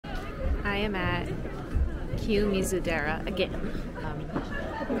I am at Kiyomizudera again.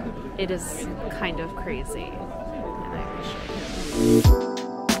 It is kind of crazy, and I will show you.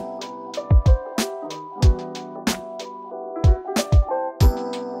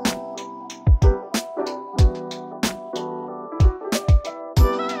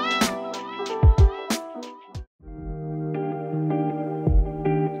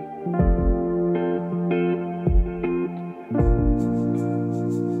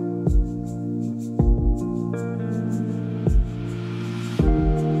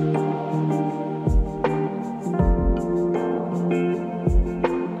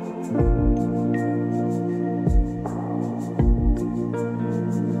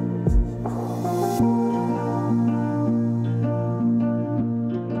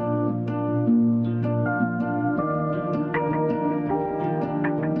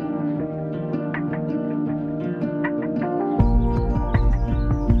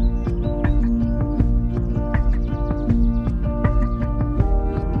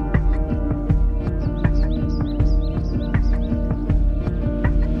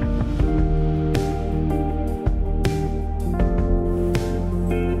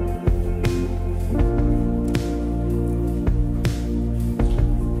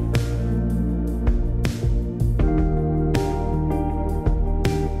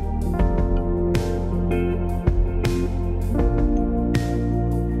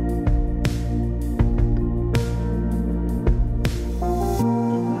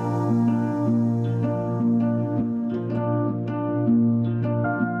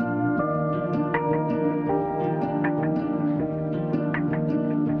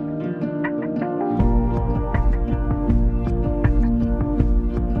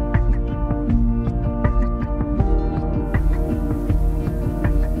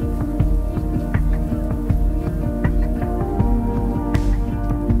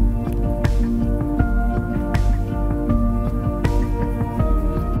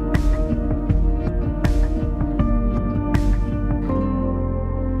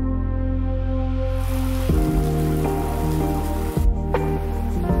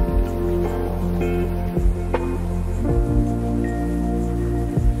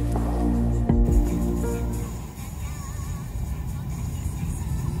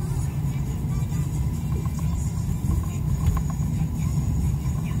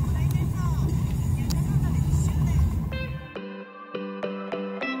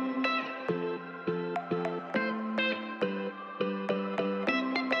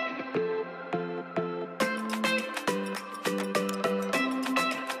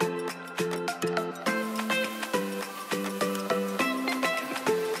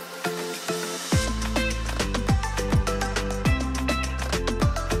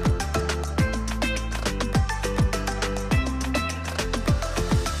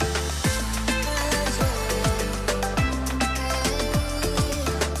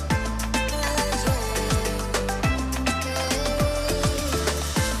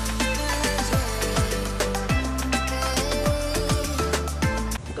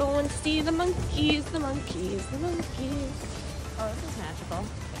 See the monkeys, the monkeys, the monkeys. Oh, this is magical.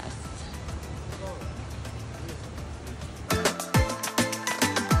 Yes.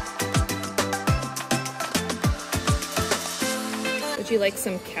 Would you like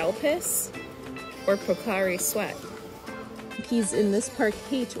some cow piss or Pocari sweat? Monkeys in this park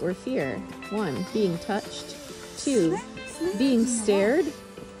hate or fear. 1, being touched. 2, being stared.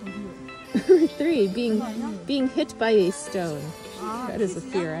 Or 3, being hit by a stone. That is a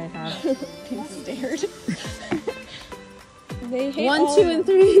fear I have. Being stared. They hate 1, 2, and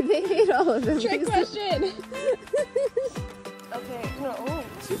 3. They hate all of them. Trick question. Okay, no, oh,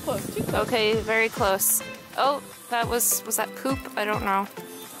 too close, too close. Okay, very close. Oh, that was that poop? I don't know.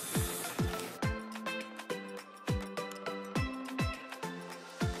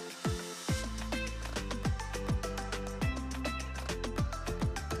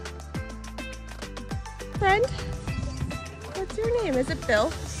 Friend? What's your name? Is it Bill?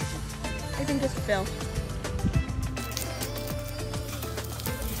 I think it's Bill.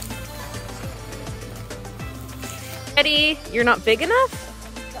 Eddie, you're not big enough?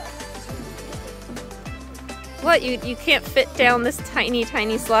 What, you can't fit down this tiny,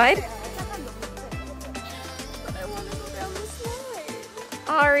 tiny slide? But I want to go down the slide.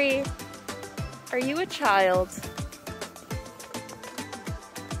 Ari, are you a child?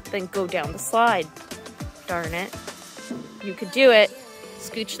 Then go down the slide. Darn it. You could do it.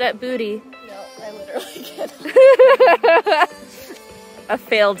 Scooch that booty. No, I literally can't. A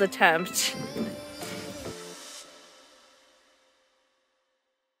failed attempt.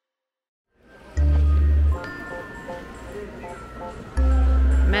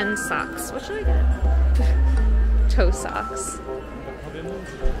 and socks. What should I get? Toe socks.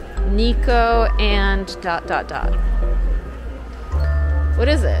 Nico and ... What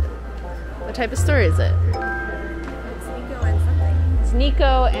is it? What type of story is it? It's Nico and something. It's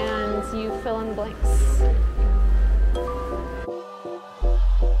Nico and you fill in the blanks.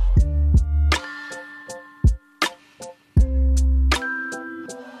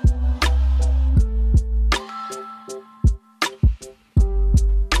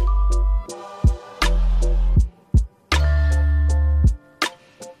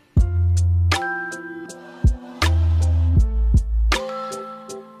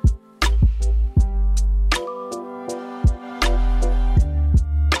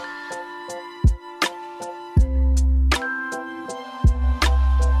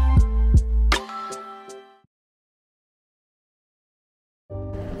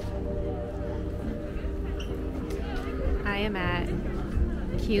 I am at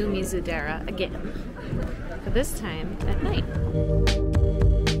Kiyomizudera again, but this time at night.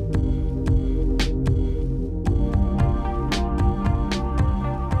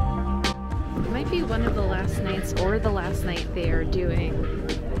 It might be one of the last nights or the last night they are doing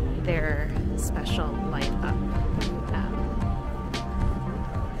their special light up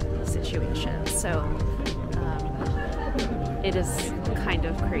situation. So it is kind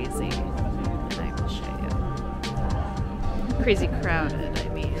of crazy, and I will show you. Crazy crowded, I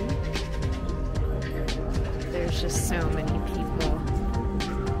mean. There's just so many people.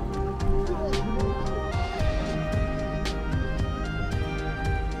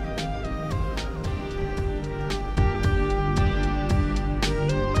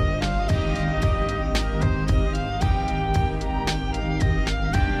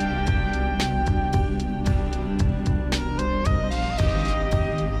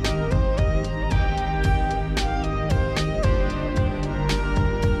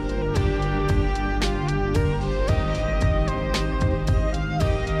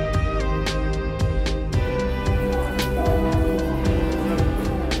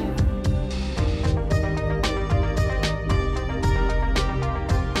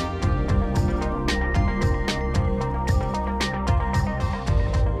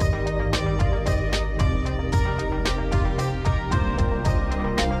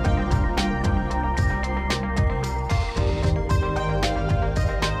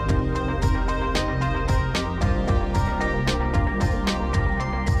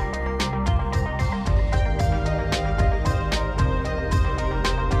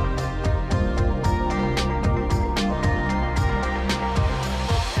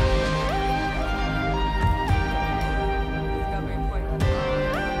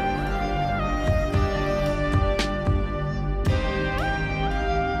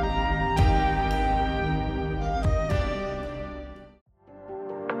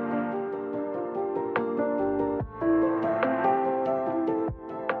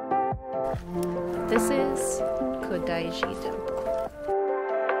 This is Kodaiji Temple.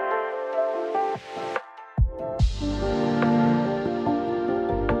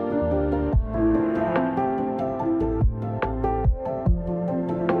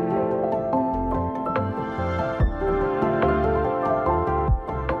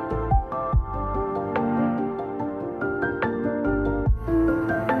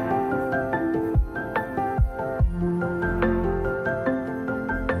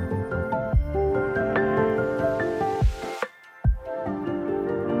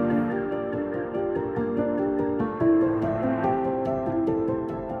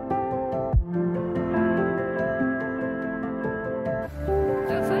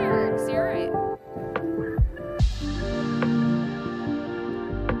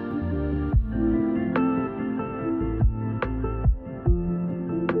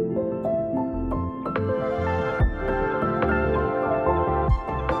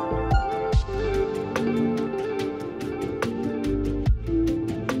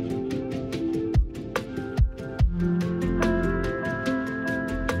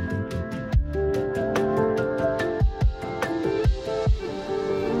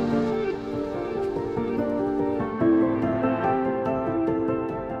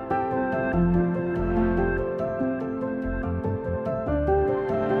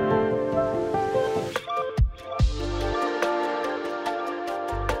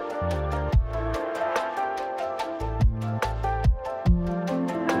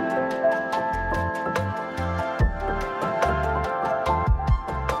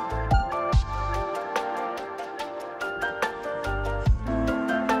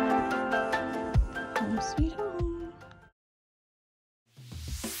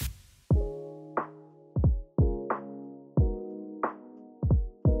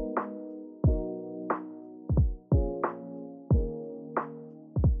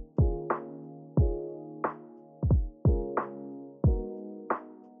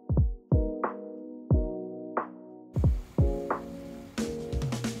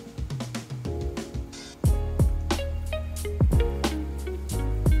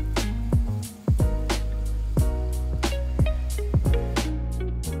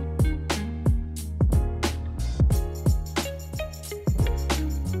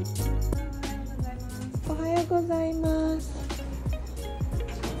 ございます。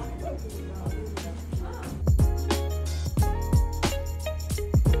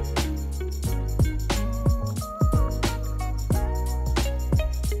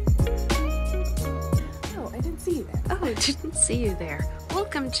Oh, I didn't see you there.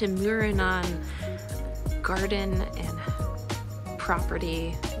 Welcome to Muranon Garden and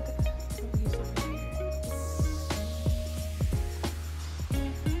Property.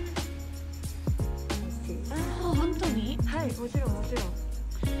 Oh, 本当に？はい、もちろんもちろん。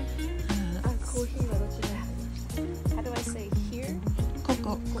コーヒーはどちら？ How do I say here? こ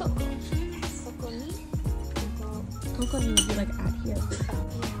こ。ここ。ここに。ここに would be like at here.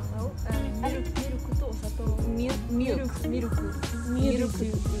 Milk とお砂糖。Milk.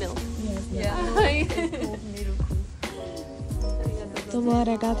 Yeah. どうもあ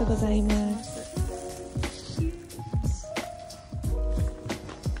りがとうございます。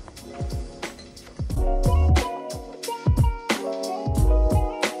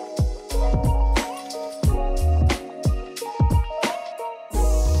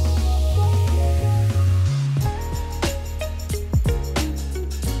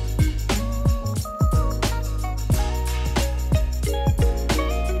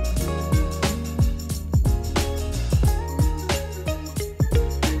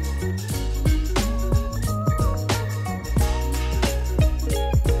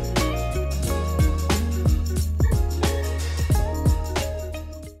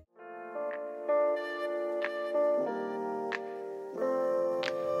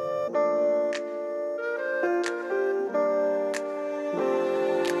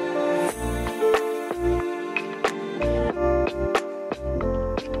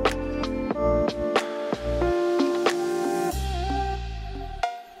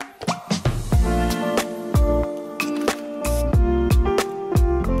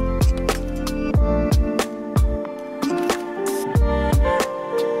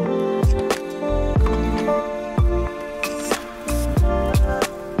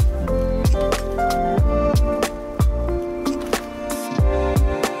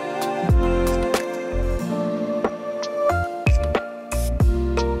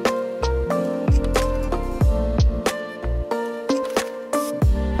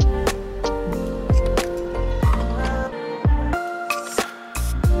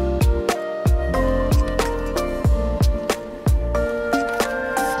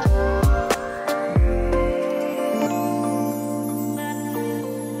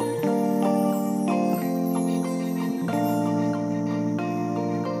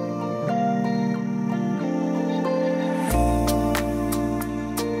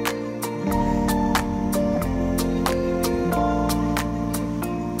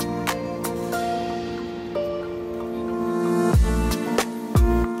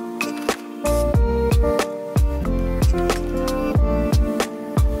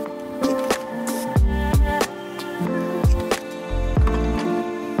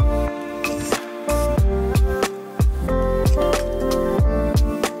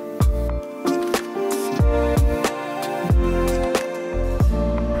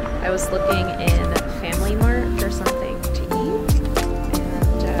Looking in Family Mart for something to eat,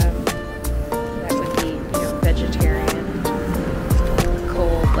 and that would be, vegetarian,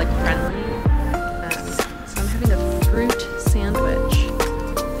 cold, like friendly. So I'm having a fruit sandwich.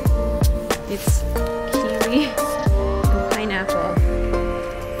 It's kiwi and pineapple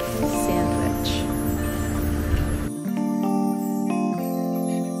sandwich.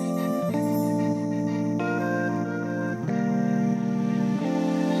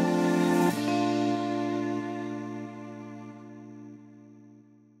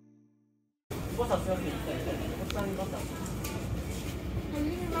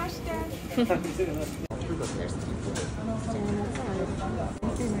 I'm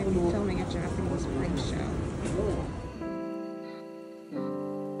filming a Japanese prank show.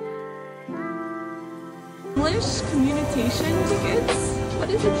 English communication tickets? What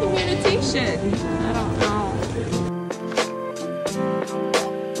is a communication? I don't know.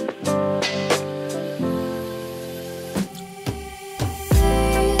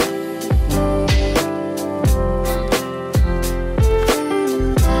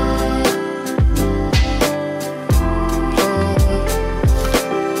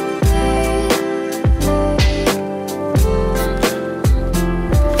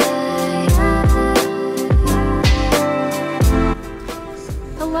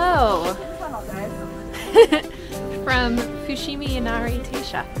 From Fushimi Inari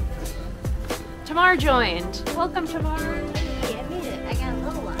Taisha. Tamar joined. Welcome, Tamar. Yeah, I made it. I got a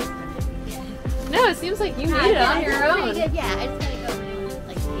little one. No, it seems like you made it on your own. Yeah, I just gotta go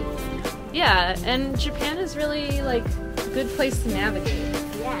like Yeah, and Japan is really like a good place to navigate.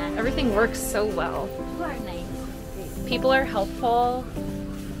 Yeah. Everything works so well. You are nice. People are helpful.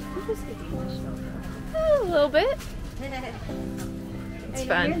 A little bit. It's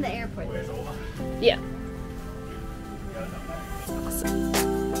fun. You're in the airport. Yeah. Awesome.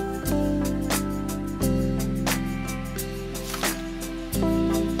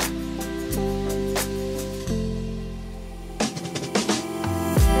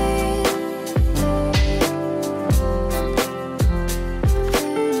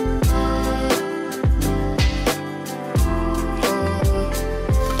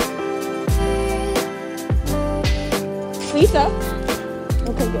 Lisa?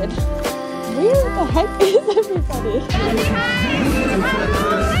 Okay, good. Where the heck is everybody?